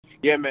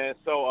Yeah, man.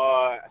 So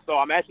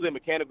I'm actually a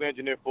mechanical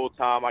engineer full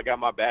time. I got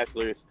my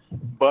bachelor's,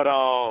 but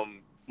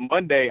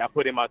Monday I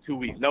put in my 2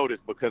 weeks notice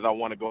because I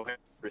want to go ahead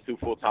and pursue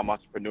full time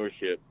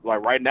entrepreneurship.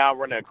 Like right now, I'm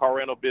running a car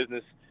rental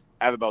business.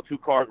 I have about two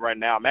cars right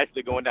now. I'm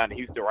actually going down to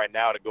Houston right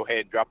now to go ahead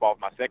and drop off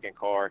my second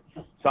car.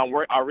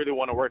 So I really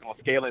want to work on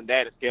scaling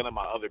that and scaling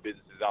my other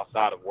businesses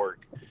outside of work.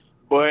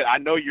 But I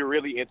know you're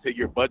really into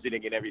your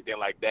budgeting and everything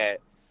like that.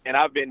 And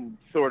I've been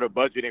sort of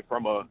budgeting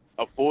from a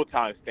full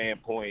time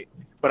standpoint.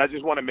 But I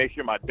just want to make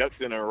sure my ducks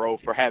in a row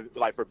for having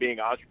like for being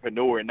an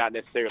entrepreneur and not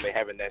necessarily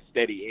having that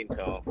steady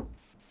income.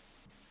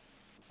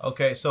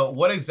 Okay, so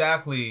what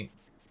exactly?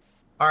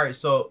 All right,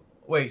 so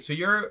wait, so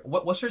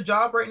what's your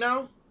job right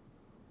now?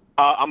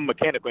 I'm a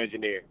mechanical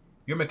engineer.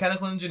 You're a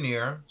mechanical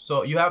engineer.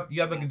 So you have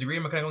like a degree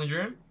in mechanical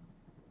engineering?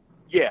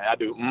 Yeah, I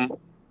do. Mm-hmm.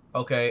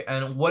 Okay,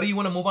 and what do you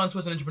want to move on to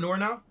as an entrepreneur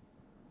now?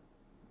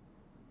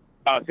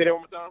 Say that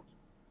one more time.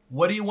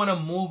 What do you want to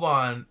move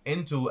on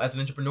into as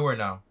an entrepreneur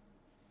now?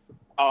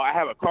 I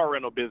have a car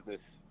rental business.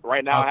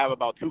 Right now, Uh, I have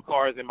about two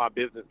cars in my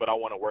business, but I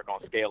want to work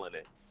on scaling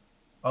it.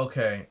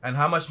 okay, and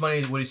how much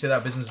money would you say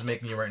that business is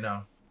making you right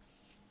now?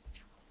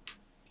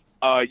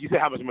 You said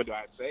how much money do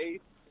I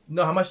save?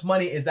 No, how much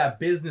money is that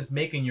business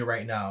making you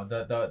right now?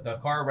 The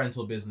car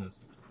rental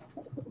business.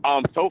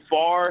 So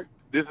far,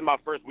 this is my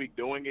first week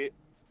doing it,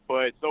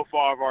 but so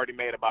far I've already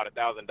made about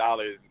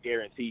 $1,000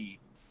 guaranteed.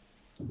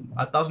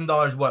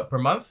 $1,000 what per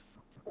month?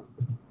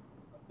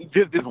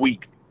 Just this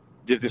week,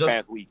 just this Just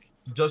past week.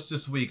 just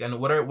this week. And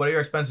what are your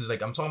expenses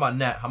like? I'm talking about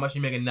net. How much are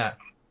you making net?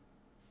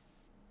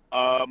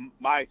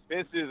 My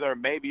expenses are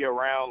maybe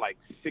around like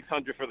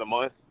 600 for the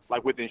month,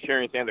 like with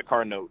insurance and the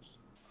car notes.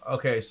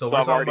 Okay, so So we're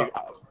I've talking already.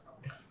 about.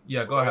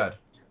 Yeah, go Go ahead. ahead.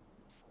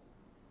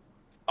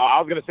 I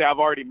was gonna say I've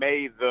already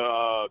made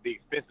the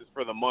expenses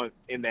for the month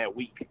in that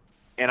week,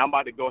 and I'm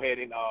about to go ahead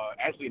and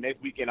actually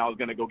next weekend I was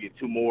gonna go get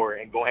two more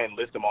and go ahead and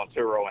list them on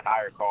Turo and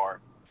hire a car.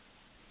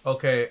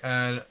 Okay,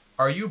 and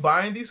are you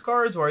buying these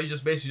cars, or are you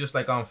just basically just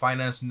like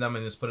financing them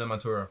and just putting them on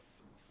tour?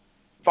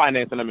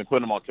 Financing them and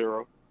putting them on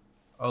Turo.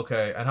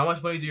 Okay, and how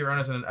much money do you earn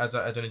as an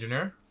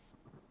engineer?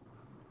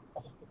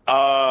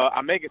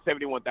 I'm making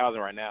 71,000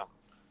 right now.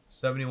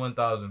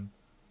 71,000.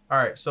 All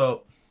right,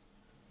 so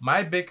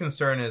my big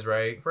concern is,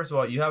 right. First of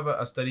all, you have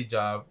a steady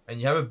job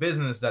and you have a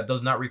business that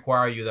does not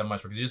require you that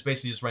much because you're just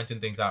basically just renting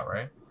things out,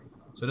 right?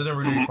 So it doesn't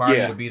really Hmm. require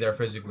you to Yeah. be there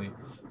physically.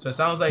 So it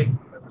sounds like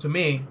to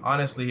me,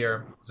 honestly,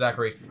 here,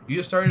 Zachary, you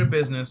just started a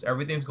business,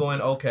 everything's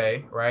going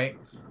okay, right?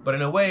 But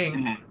in a way,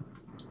 Hmm.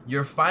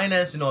 you're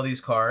financing all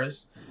these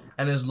cars,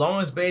 and as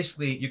long as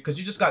basically because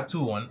you just got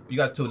you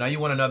got two, now you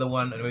want another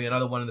one and maybe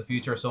another one in the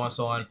future, so on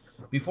so on.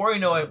 Before you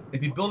know it,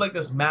 if you build like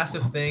this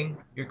massive thing,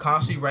 you're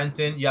constantly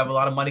renting, you have a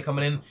lot of money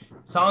coming in.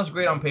 Sounds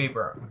great on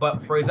paper,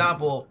 but for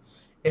example,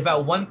 if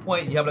at one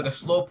point you have like a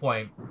slow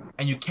point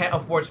and you can't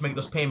afford to make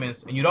those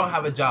payments and you don't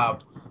have a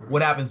job,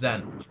 what happens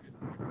then?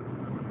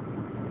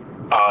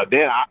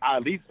 Then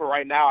at least for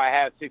right now, I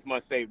have 6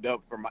 months saved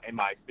up for in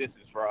my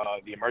expenses for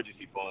the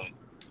emergency fund.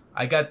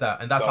 I get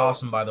that, and that's So.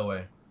 awesome, by the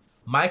way.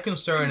 My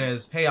concern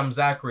is, hey, I'm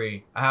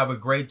Zachary. I have a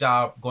great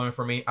job going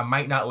for me. I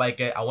might not like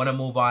it. I want to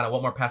move on. I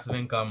want more passive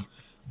income.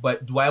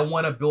 But do I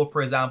want to build,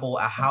 for example,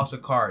 a house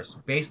of cards?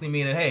 Basically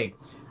meaning, hey,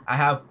 I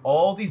have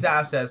all these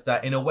assets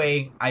that in a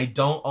way I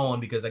don't own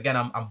because, again,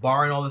 I'm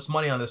borrowing all this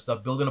money on this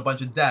stuff, building a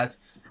bunch of debt.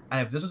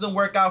 And if this doesn't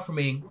work out for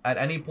me at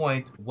any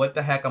point, what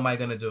the heck am I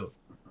going to do?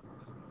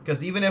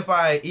 Because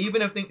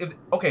if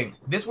okay,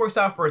 this works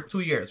out for 2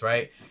 years,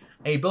 right?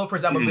 A bill, for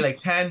example, would be Mhm. like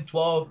 10,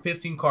 12,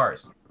 15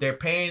 cars. They're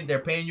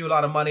paying you a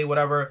lot of money,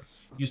 whatever.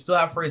 You still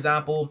have, for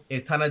example, a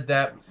ton of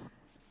debt.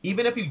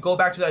 Even if you go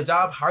back to that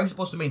job, how are you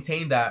supposed to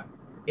maintain that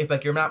if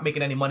like you're not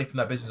making any money from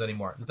that business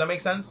anymore? Does that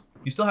make sense?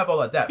 You still have all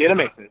that debt. Yeah, that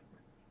makes sense.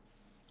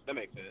 That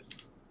makes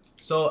sense.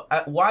 So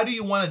why do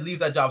you want to leave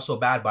that job so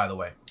bad, by the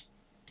way?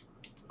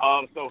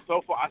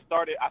 So far I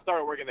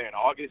started working there in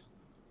August,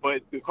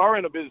 but the car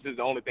rental business is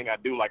the only thing I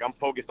do. Like I'm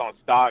focused on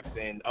stocks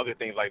and other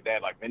things like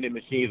that, like vending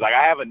machines. Like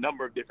I have a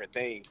number of different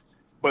things,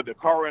 but the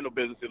car rental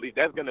business, at least,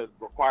 that's gonna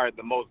require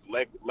the most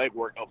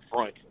legwork up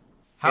front.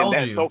 How And old are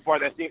that you? so far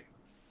that seems.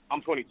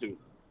 I'm 22.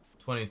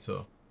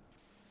 22.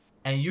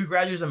 And you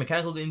graduated as a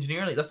mechanical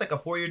engineer? Like, that's like a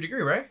 4-year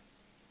degree, right?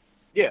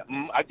 Yeah,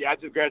 I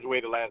just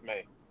graduated last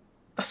May.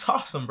 That's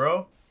awesome,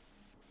 bro.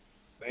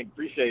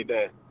 Appreciate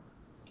that.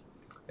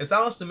 It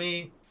sounds to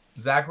me,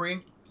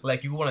 Zachary,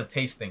 like you want to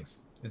taste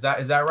things. Is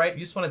that right? You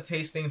just want to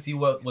taste things, see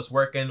what's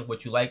working,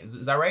 what you like.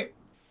 Is that right?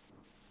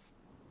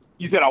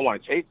 You said I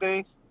want to chase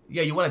things.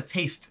 Yeah, you want to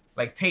taste,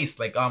 like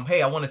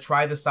hey, I want to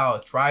try this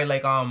out. Try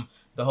like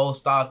the whole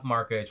stock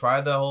market.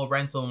 Try the whole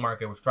rental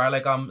market. Try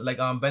like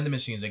vending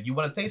machines. Like you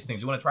want to taste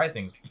things. You want to try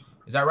things.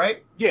 Is that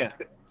right? Yeah,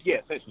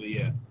 yeah, essentially,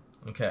 yeah.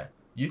 Okay.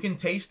 You can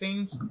taste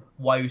things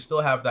while you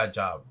still have that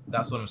job.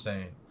 That's what I'm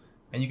saying.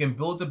 And you can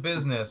build a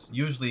business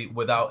usually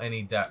without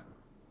any debt.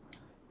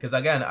 Because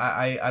again,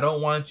 I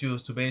don't want you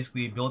to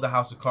basically build a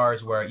house of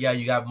cards where, yeah,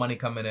 you have money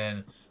coming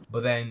in,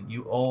 but then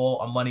you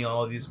owe money on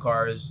all these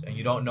cars and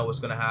you don't know what's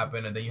going to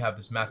happen, and then you have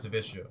this massive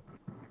issue.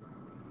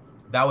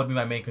 That would be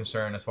my main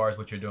concern as far as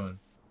what you're doing.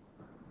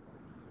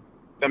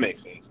 That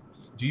makes sense.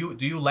 Do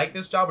you like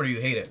this job or do you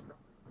hate it?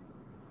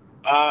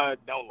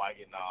 Don't like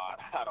it.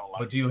 Nah, I don't like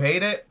But it. do you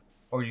hate it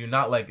or do you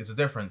not like it? It's a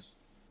difference.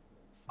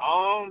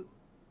 Um,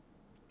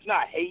 it's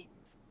not hate.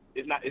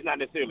 It's not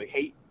necessarily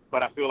hate,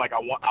 but I feel like I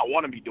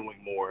want to be doing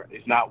more.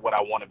 It's not what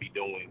I want to be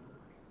doing.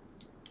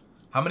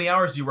 How many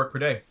hours do you work per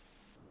day?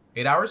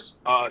 8 hours?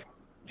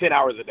 10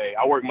 hours a day.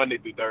 I work Monday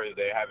through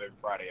Thursday. I have every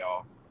Friday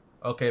off.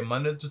 Okay,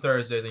 Monday to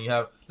Thursdays, and you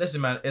have.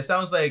 Listen, man, it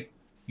sounds like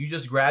you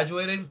just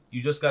graduated.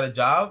 You just got a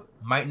job.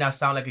 Might not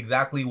sound like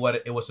exactly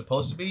what it was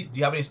supposed to be. Do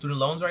you have any student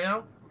loans right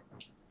now?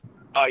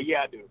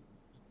 Yeah, I do.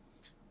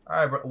 All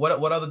right, bro.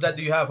 What other debt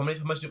do you have? How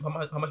much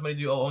money do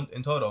you owe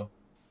in total?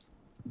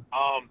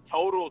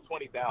 Total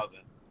 20,000.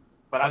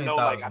 But I know,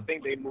 like,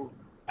 20,000.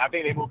 I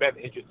think they moved back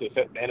the interest to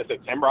the end of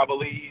September, I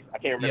believe. I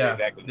can't remember Yeah,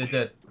 exactly. they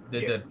did.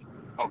 They Yeah. did.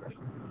 Okay.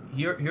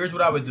 Here's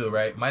what I would do,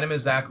 right? My name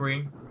is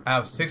Zachary. I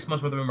have 6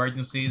 months worth of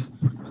emergencies.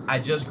 I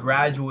just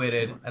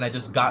graduated and I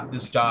just got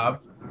this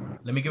job.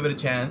 Let me give it a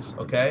chance,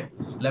 okay?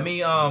 Let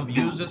me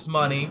use this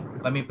money.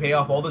 Let me pay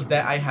off all the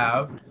debt I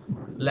have.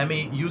 Let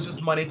me use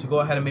this money to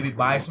go ahead and maybe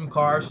buy some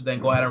cars, then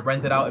go ahead and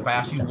rent it out if I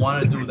actually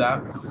want to do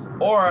that.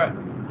 Or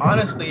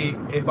honestly,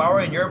 if I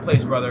were in your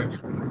place, brother,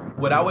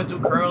 what I would do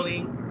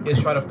currently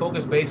is try to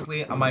focus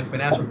basically on my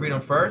financial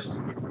freedom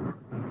first,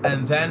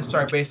 and then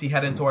start basically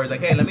heading towards like,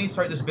 hey, let me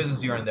start this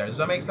business here and there. Does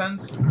that make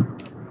sense?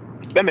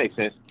 That makes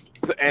sense.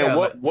 And Yeah,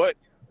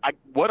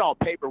 what on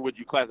paper would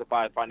you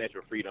classify as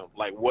financial freedom?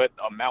 Like, what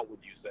amount would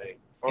you say?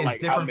 Or it's like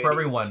different for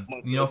everyone.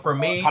 You know, for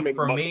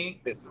me,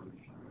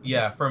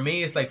 yeah, for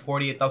me, it's like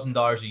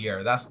 $48,000 a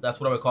year. That's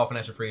what I would call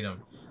financial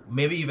freedom.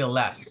 Maybe even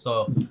less.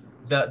 So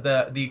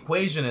the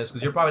equation is,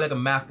 because you're probably like a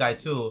math guy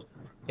too.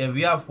 If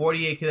you have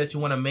 48K that you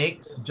want to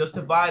make, just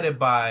divide it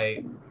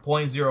by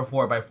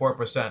 0.04 by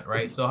 4%,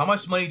 right? So how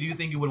much money do you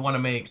think you would want to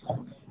make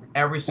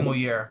every single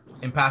year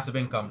in passive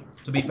income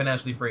to be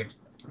financially free?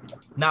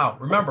 Now,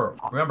 remember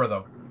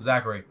though,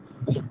 Zachary,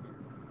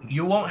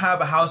 you won't have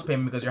a house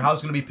payment because your house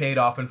is going to be paid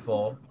off in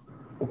full.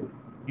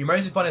 Your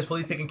emergency fund is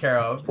fully taken care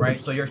of, right?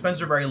 So your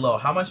expenses are very low.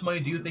 How much money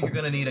do you think you're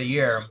going to need a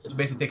year to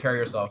basically take care of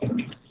yourself?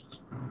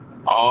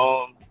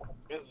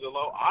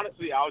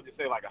 Honestly, I would just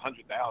say like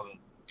 100,000.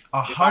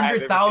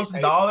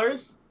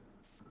 $100,000?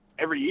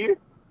 Every year?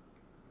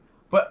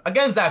 But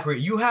again, Zachary,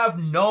 you have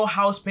no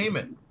house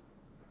payment.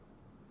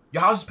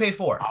 Your house is paid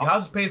for. Your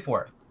house is paid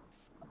for.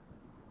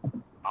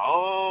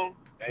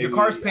 Your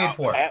car's paid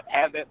for.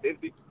 Have that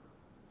 50.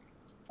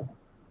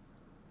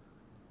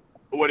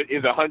 What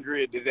is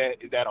 100? Is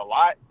that a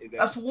lot?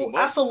 That's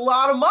a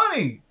lot of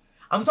money.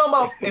 I'm talking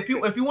about if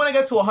you want to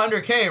get to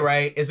 100K,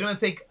 right? It's gonna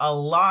take a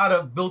lot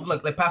of building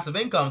like passive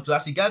income to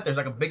actually get there. It's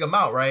like a big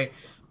amount, right?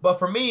 But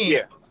for me,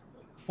 yeah.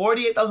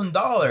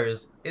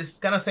 $48,000 is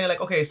kind of saying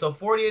like, okay, so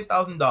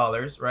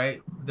 $48,000,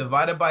 right,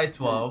 divided by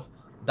 12,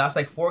 that's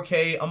like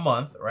 4K a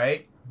month,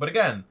 right? But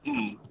again,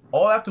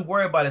 all I have to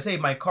worry about is, hey,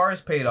 my car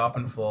is paid off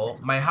in full,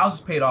 my house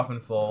is paid off in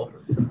full.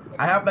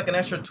 I have like an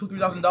extra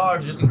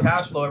 $2,000-$3,000 just in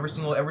cash flow every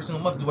single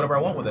month to do whatever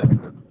I want with it.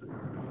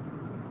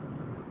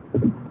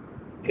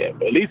 Yeah,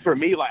 but at least for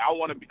me, like I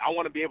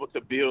want to be able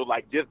to build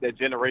like just that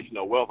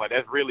generational wealth. Like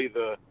that's really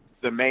the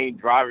main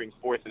driving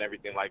force and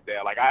everything like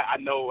that. Like I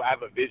know I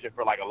have a vision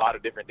for like a lot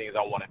of different things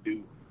I want to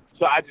do.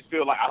 So I just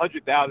feel like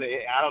 100,000.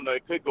 I don't know.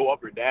 It could go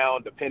up or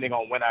down depending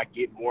on when I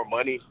get more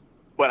money.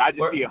 But I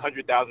just see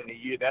 100,000 a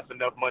year. That's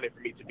enough money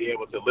for me to be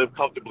able to live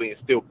comfortably and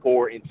still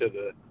pour into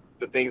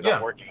the things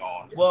I'm working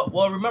on.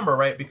 Well, remember,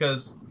 right?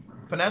 Because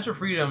financial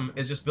freedom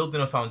is just building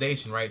a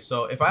foundation, right?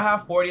 So if I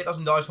have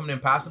 $48,000 coming in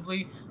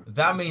passively,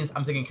 that means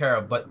I'm taken care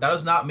of. But that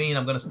does not mean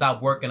I'm gonna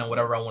stop working on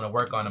whatever I want to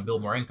work on and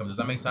build more income. Does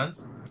that make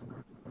sense?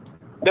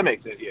 That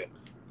makes sense, yeah.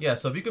 Yeah,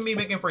 so if you can be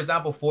making, for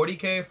example,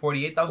 $40K,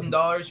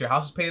 $48,000, your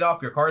house is paid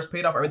off, your car is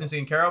paid off, everything's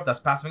taken care of, that's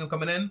passive income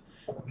coming in.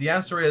 The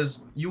answer is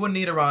you would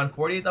need around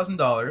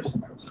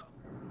 $48,000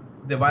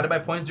 divided by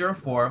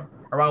 0.04,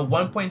 around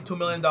 $1.2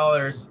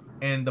 million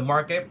in the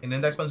market, in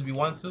index funds if you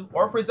want to,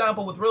 or for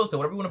example, with real estate,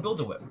 whatever you want to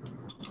build it with.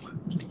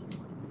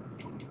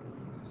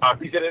 Can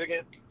you say that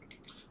again?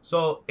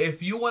 So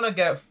if you want to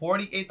get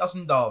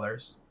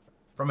 $48,000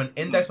 from an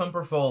index fund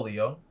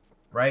portfolio,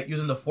 right,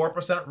 using the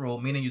 4% rule,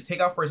 meaning you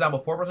take out, for example,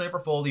 4% of your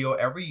portfolio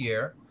every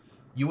year,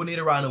 you would need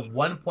around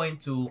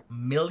 $1.2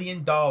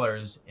 million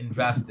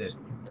invested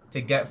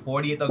to get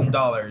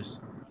 $48,000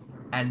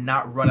 and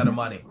not run out of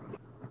money.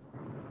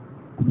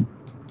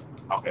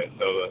 Okay,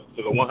 so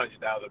the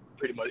 100,000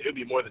 pretty much it'll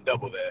be more than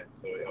double that.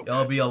 So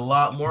It'll be a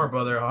lot more,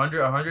 brother.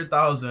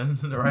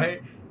 100,000,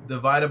 right?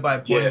 Divided by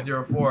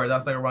 0.04,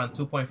 that's like around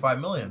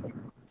 2.5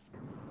 million.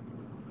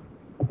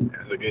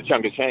 That's a good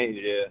chunk of change,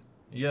 yeah.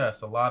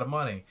 Yes, a lot of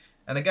money.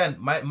 And again,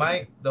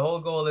 the whole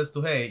goal is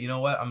to, hey, you know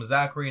what? I'm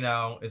Zachary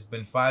now. It's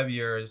been 5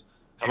 years.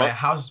 Hello? My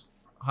house,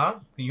 huh?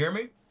 Can you hear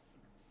me?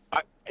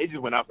 It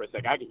just went out for a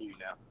second. I can hear you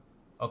now.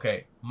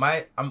 Okay.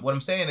 What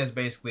I'm saying is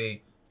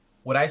basically,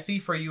 what I see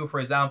for you, for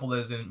example,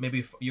 is in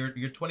maybe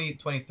you're 20,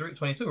 23,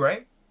 22,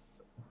 right?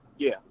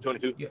 Yeah,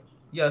 22. Yeah.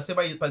 Let's say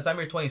by the time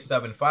you're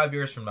 27, 5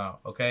 years from now,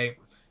 okay,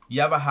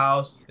 you have a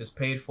house, it's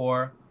paid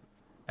for,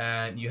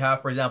 and you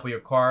have, for example, your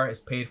car is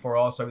paid for,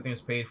 also everything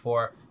is paid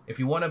for. If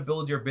you want to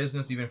build your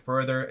business even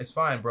further, it's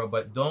fine, bro.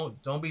 But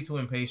don't be too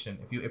impatient.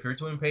 If you're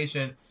too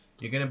impatient,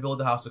 you're gonna build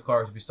a house of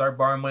cards. If you start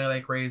borrowing money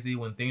like crazy,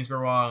 when things go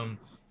wrong,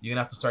 you're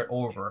gonna have to start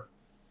over.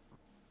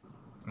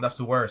 And that's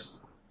the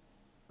worst.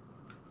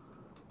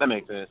 That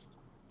makes sense.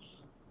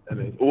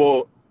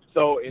 Well,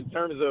 so in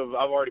terms of,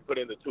 I've already put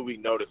in the 2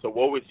 week notice. So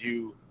what would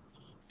you,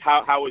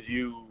 how would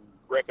you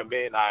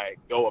recommend I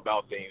go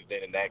about things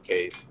then in that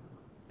case?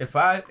 If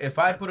I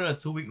put in a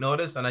 2 week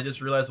notice and I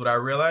just realized what I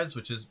realized,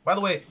 which is, by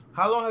the way,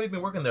 how long have you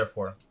been working there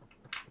for?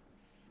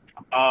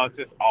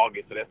 Since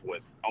August, so that's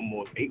what,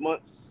 almost 8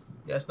 months.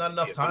 Yeah, it's not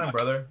enough time,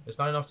 brother. It's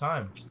not enough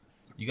time.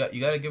 You got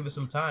to give it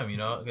some time, you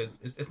know, because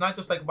it's not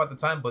just like about the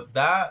time, but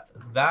that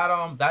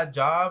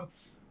job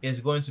is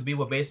going to be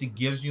what basically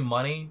gives you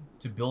money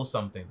to build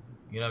something.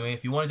 You know what I mean?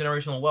 If you want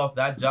generational wealth,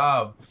 that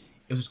job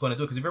is just going to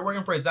do it. Because if you're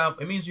working, for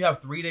example, it means you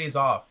have 3 days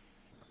off.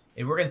 If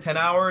you're working 10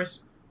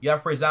 hours, you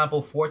have, for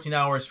example, 14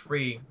 hours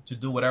free to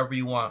do whatever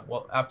you want.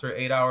 Well, after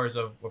 8 hours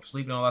of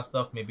sleep and all that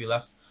stuff, maybe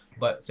less,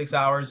 but 6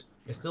 hours,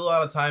 it's still a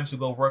lot of time to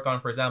go work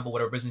on, for example,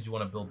 whatever business you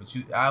want to build.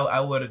 But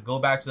I would go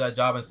back to that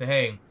job and say,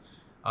 hey,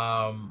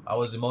 I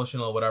was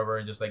emotional or whatever,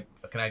 and just like,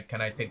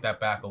 can I take that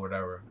back or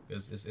whatever?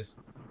 Because it's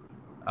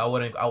I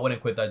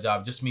wouldn't quit that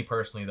job. Just me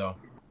personally, though.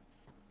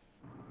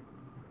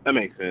 That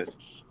makes sense.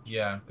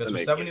 Yeah, because for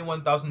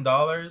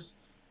 $71,000,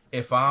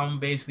 if I'm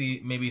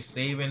basically maybe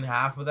saving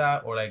half of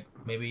that, or like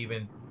maybe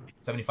even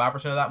 75%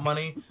 of that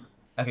money,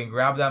 I can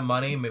grab that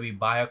money, maybe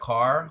buy a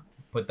car,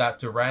 put that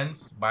to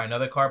rent, buy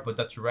another car, put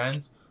that to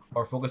rent,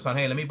 or focus on,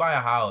 hey, let me buy a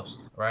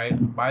house, right?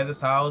 Buy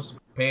this house,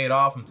 pay it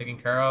off, I'm taken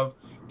care of,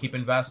 keep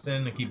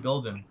investing, and keep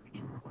building.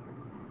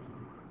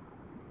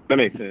 That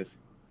makes sense.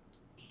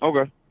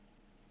 Okay.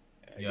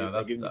 Yeah,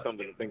 that gives me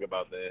something to think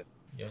about there.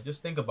 Yeah,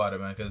 just think about it,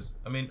 man. Because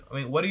I mean,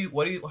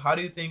 how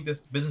do you think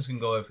this business can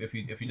go if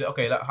you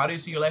okay? How do you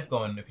see your life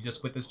going if you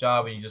just quit this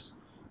job and you just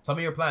tell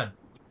me your plan?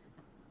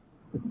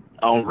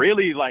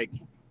 Really, like,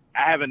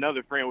 I have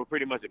another friend. We're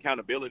pretty much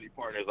accountability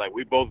partners. Like,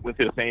 we both went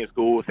to the same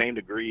school, same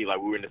degree.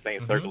 Like, we were in the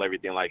same circle,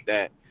 everything like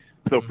that.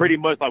 So pretty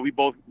much, like, we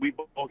both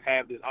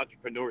have this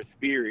entrepreneur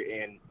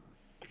spirit, and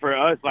for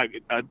us,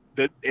 like,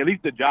 at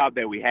least the job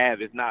that we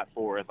have is not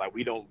for us. Like,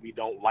 we don't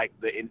like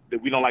the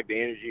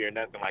energy or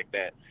nothing like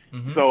that.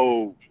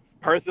 So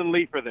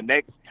personally, for the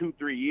next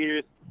 2-3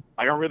 years,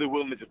 like, I'm really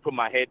willing to just put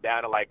my head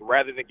down and, like,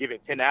 rather than giving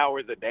 10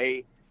 hours a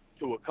day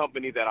to a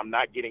company that I'm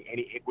not getting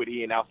any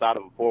equity in outside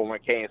of a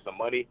 401k and some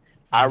money,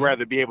 I'd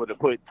rather be able to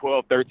put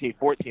 12, 13,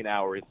 14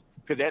 hours,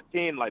 because that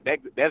 10, like,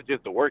 that's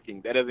just the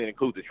working. That doesn't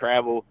include the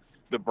travel,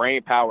 the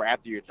brain power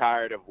after you're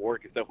tired of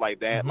work and stuff like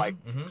that.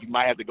 You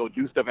might have to go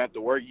do stuff after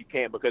work. You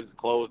can't because it's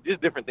closed.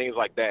 Just different things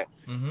like that.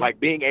 Like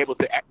being able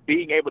to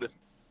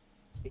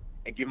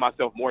and give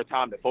myself more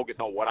time to focus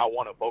on what I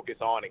want to focus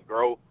on and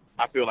grow.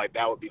 I feel like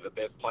that would be the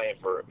best plan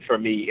for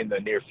me in the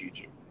near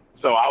future.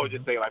 So I would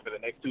just say, like, for the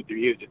next 2-3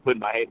 years, just putting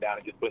my head down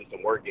and just putting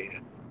some work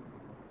in.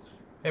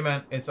 Hey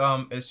man,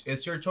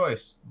 it's your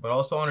choice, but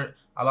also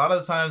a lot of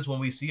the times when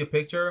we see a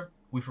picture,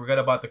 we forget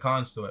about the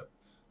cons to it.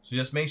 So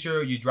just make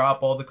sure you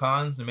drop all the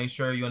cons and make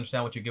sure you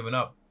understand what you're giving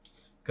up.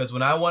 Because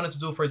when I wanted to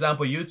do, for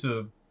example,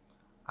 YouTube,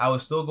 I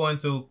was still going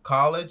to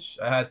college.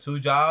 I had 2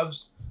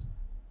 jobs,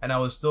 and I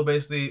was still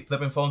basically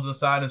flipping phones on the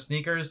side and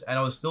sneakers, and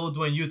I was still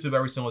doing YouTube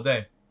every single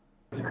day.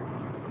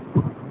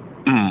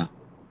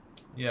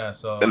 Yeah,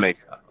 so that makes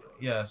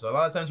so a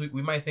lot of times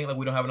we might think like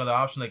we don't have another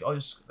option. Like, oh,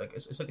 just like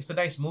it's a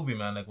nice movie,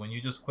 man. Like when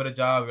you just quit a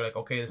job, you're like,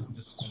 okay, this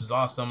is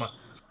awesome.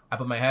 I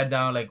put my head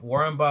down. Like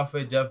Warren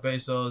Buffett, Jeff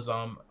Bezos,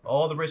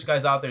 all the rich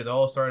guys out there, they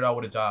all started out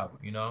with a job.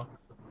 You know,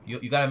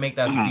 you got to make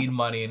that seed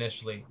money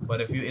initially.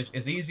 But if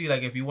it's easy.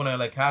 Like if you want to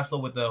like cash flow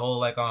with the whole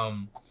like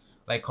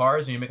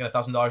cars, and you're making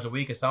 $1,000 a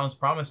week, it sounds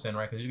promising,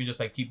 right? Because you can just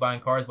like keep buying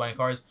cars,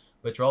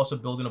 but you're also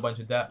building a bunch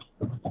of debt.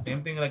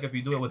 Same thing like if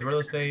you do it with real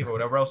estate or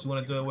whatever else you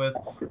want to do it with.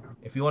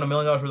 If you want $1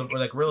 million worth of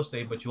like real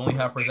estate, but you only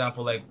have, for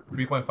example, like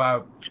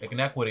 3.5 like in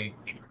equity,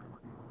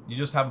 you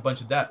just have a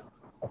bunch of debt.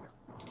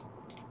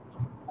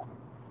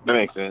 That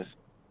makes sense.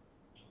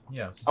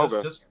 Yeah,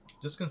 so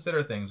just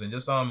consider things and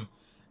just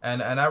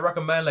and I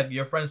recommend, like,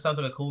 your friend sounds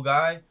like a cool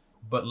guy,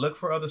 but look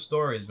for other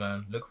stories,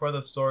 man. Look for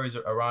other stories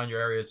around your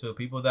area too.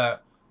 People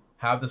that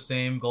have the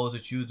same goals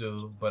that you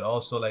do, but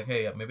also like,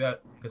 hey, maybe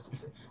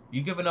because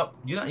you giving up.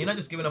 You're not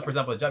just giving up, for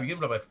example, a job. You're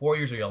giving up like 4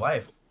 years of your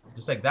life,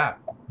 just like that,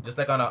 just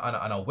like on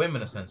a whim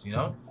in a sense, you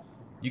know.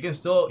 You can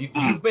still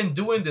you've been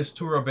doing this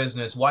tour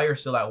business while you're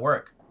still at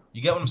work.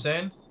 You get what I'm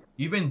saying?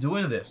 You've been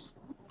doing this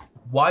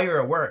while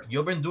you're at work.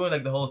 You've been doing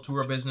like the whole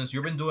tour business.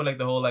 You've been doing like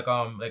the whole like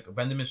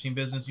vending machine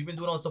business. You've been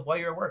doing all this stuff while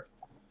you're at work.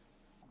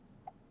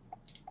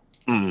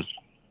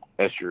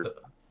 That's true.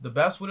 The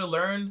best way to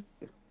learn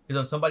is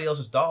on somebody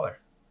else's dollar,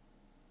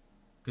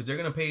 because they're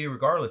gonna pay you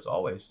regardless,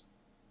 always.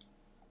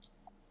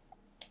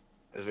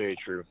 That's very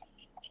true.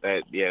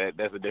 That's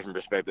a different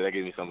perspective. That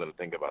gives me something to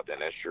think about. Then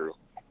that's true.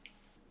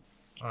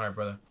 All right,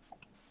 brother.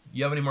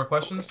 You have any more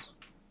questions?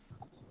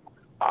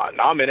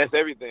 No, man, that's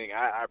everything.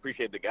 I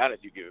appreciate the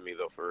guidance you've given me,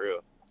 though, for real.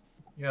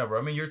 Yeah, bro.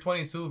 I mean, you're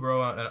 22,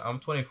 bro, and I'm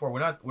 24.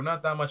 We're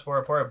not that much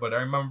far apart, but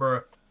I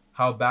remember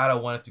how bad I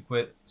wanted to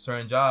quit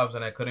certain jobs,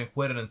 and I couldn't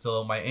quit it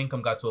until my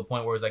income got to a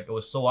point where it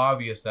was so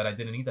obvious that I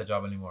didn't need that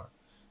job anymore.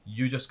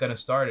 You just getting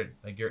started.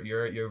 Like you're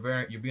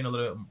being a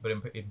little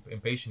bit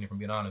impatient, if I'm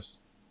being honest.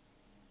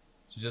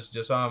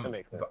 So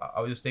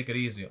I would just take it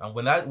easy. And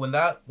when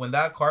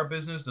that car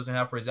business doesn't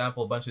have, for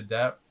example, a bunch of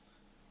debt,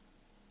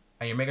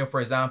 and you're making,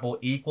 for example,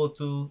 equal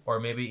to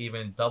or maybe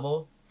even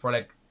double for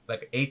like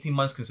 18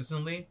 months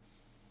consistently,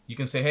 you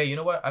can say, hey, you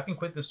know what? I can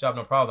quit this job,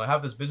 no problem. I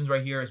have this business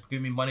right here. It's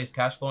giving me money. It's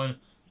cash flowing.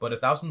 But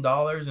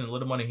 $1,000 and a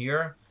little money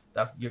here,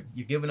 you're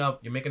giving up.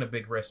 You're making a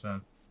big risk,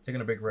 man.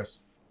 Taking a big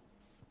risk.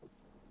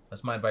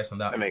 That's my advice on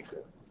that. That makes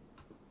sense.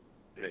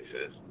 Makes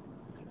sense.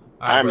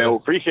 All right, man. brothers.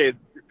 Well,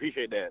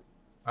 appreciate that.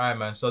 All right,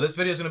 man. So this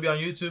video is gonna be on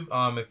YouTube.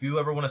 If you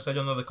ever want to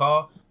schedule another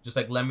call, just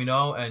like let me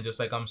know and just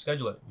like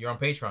schedule it. You're on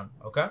Patreon,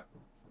 okay?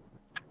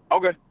 Okay.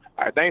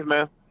 All right. Thanks,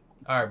 man.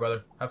 All right,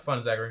 brother. Have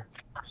fun, Zachary.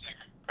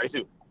 You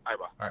too. All right,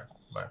 bye. All right,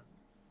 bye.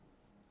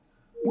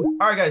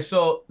 All right, guys.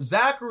 So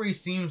Zachary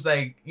seems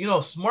like,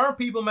 smart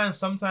people, man.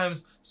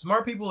 Sometimes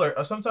smart people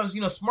are sometimes,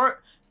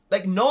 smart.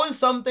 Like knowing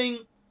something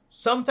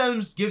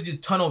sometimes gives you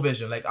tunnel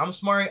vision. Like I'm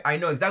smart. I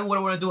know exactly what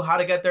I want to do, how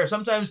to get there.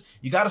 Sometimes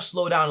you got to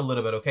slow down a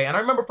little bit, okay? And I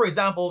remember, for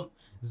example,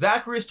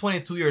 Zachary is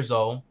 22 years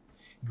old,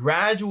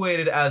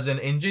 graduated as an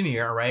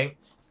engineer, right?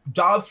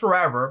 Job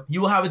forever. He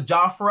will have a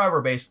job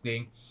forever,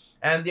 basically.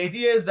 And the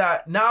idea is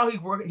that now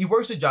he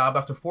works a job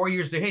after 4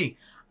 years. Say, hey,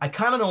 I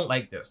kind of don't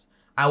like this.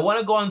 I want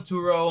to go on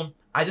Turo.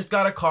 I just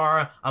got a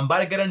car. I'm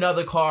about to get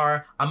another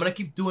car. I'm going to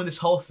keep doing this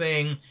whole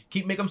thing,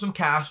 keep making some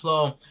cash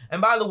flow.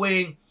 And by the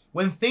way,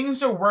 when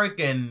things are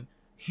working,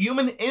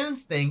 human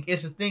instinct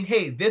is to think,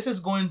 hey, this is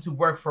going to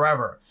work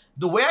forever.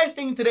 The way I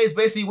think today is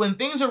basically when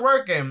things are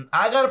working,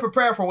 I got to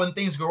prepare for when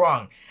things go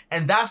wrong.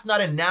 And that's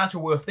not a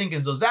natural way of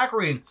thinking. So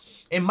Zachary,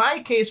 in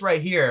my case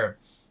right here,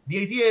 the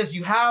idea is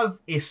you have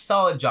a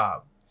solid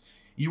job.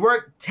 You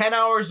work 10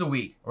 hours a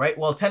week, right?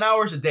 Well, 10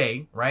 hours a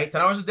day, right? 10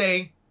 hours a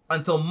day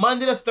until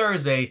Monday to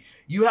Thursday.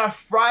 You have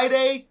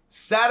Friday,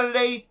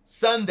 Saturday,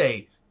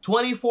 Sunday,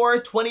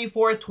 24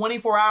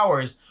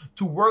 hours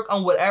to work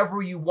on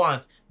whatever you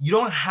want. You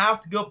don't have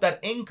to give up that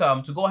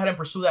income to go ahead and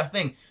pursue that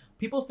thing.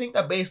 People think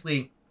that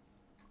basically,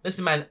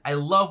 listen, man, I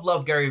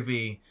love Gary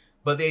Vee,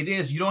 but the idea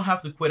is you don't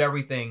have to quit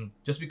everything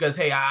just because,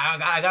 hey,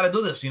 I got to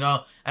do this,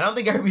 I don't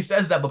think Gary Vee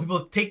says that, but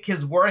people take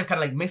his word and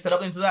kind of like mix it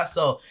up into that.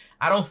 So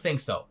I don't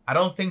think so. I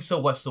don't think so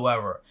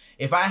whatsoever.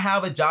 If I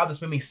have a job that's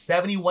paying me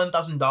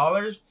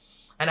 $71,000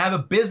 and I have a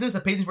business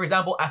that pays me, for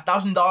example,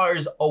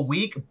 $1,000 a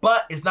week,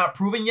 but it's not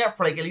proven yet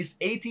for like at least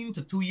 18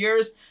 to 2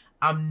 years,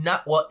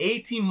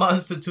 18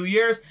 months to 2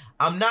 years,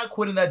 I'm not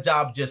quitting that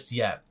job just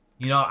yet.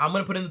 I'm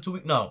going to put in the 2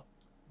 week. No,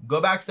 go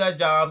back to that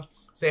job.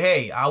 Say,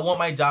 hey, I want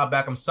my job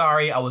back. I'm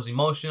sorry. I was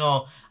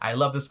emotional. I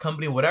love this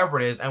company, whatever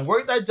it is. And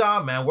work that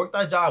job, man. Work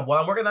that job.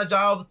 While I'm working that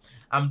job,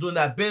 I'm doing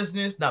that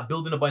business, not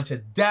building a bunch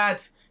of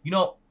debt.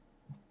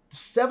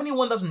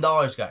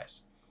 $71,000,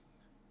 guys.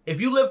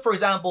 If you live, for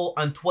example,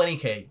 on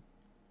 $20K,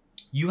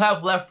 you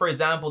have left, for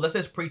example, let's say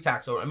it's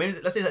pre-tax, or maybe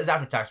let's say it's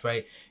after tax,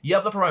 right? You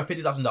have left around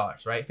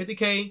 $50,000, right?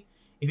 $50K.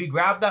 If you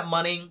grab that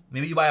money,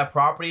 maybe you buy a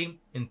property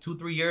in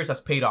 2-3 years,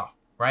 that's paid off,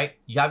 right?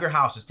 You have your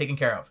house, it's taken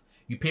care of.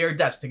 You pay your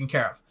debts, taken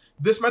care of.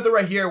 This method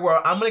right here, where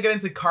I'm gonna get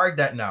into car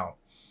debt now.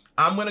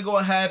 I'm gonna go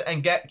ahead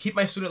and keep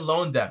my student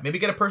loan debt, maybe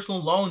get a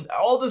personal loan,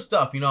 all this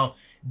stuff.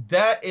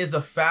 That is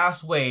a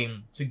fast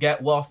way to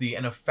get wealthy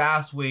and a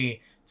fast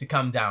way to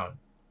come down.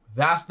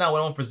 That's not what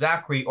I want for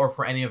Zachary or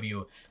for any of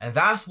you. And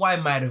that's why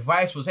my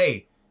advice was,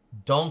 hey,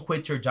 don't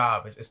quit your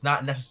job. It's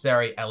not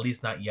necessary, at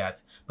least not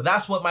yet. But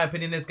that's what my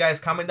opinion is,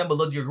 guys. Comment down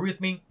below. Do you agree with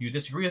me? Do you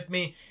disagree with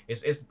me?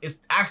 It's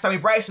Ask Tommy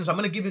Bryson, so I'm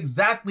going to give you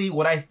exactly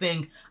what I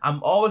think.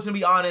 I'm always going to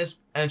be honest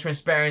and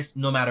transparent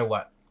no matter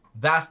what.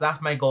 That's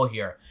my goal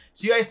here.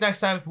 See you guys next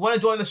time. If you want to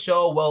join the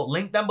show, well,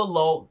 link down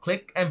below.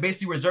 Click and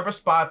basically reserve a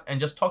spot and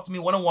just talk to me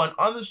one-on-one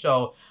on the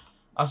show.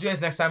 I'll see you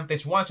guys next time.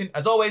 Thanks for watching.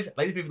 As always,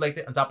 like the video if you liked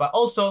it. On top of that,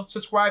 also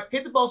subscribe,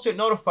 hit the bell so you're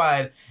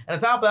notified. And on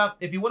top of that,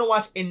 if you want to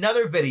watch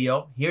another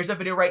video, here's a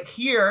video right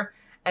here,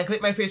 and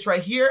click my face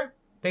right here.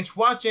 Thanks for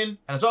watching,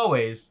 and as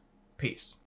always, peace.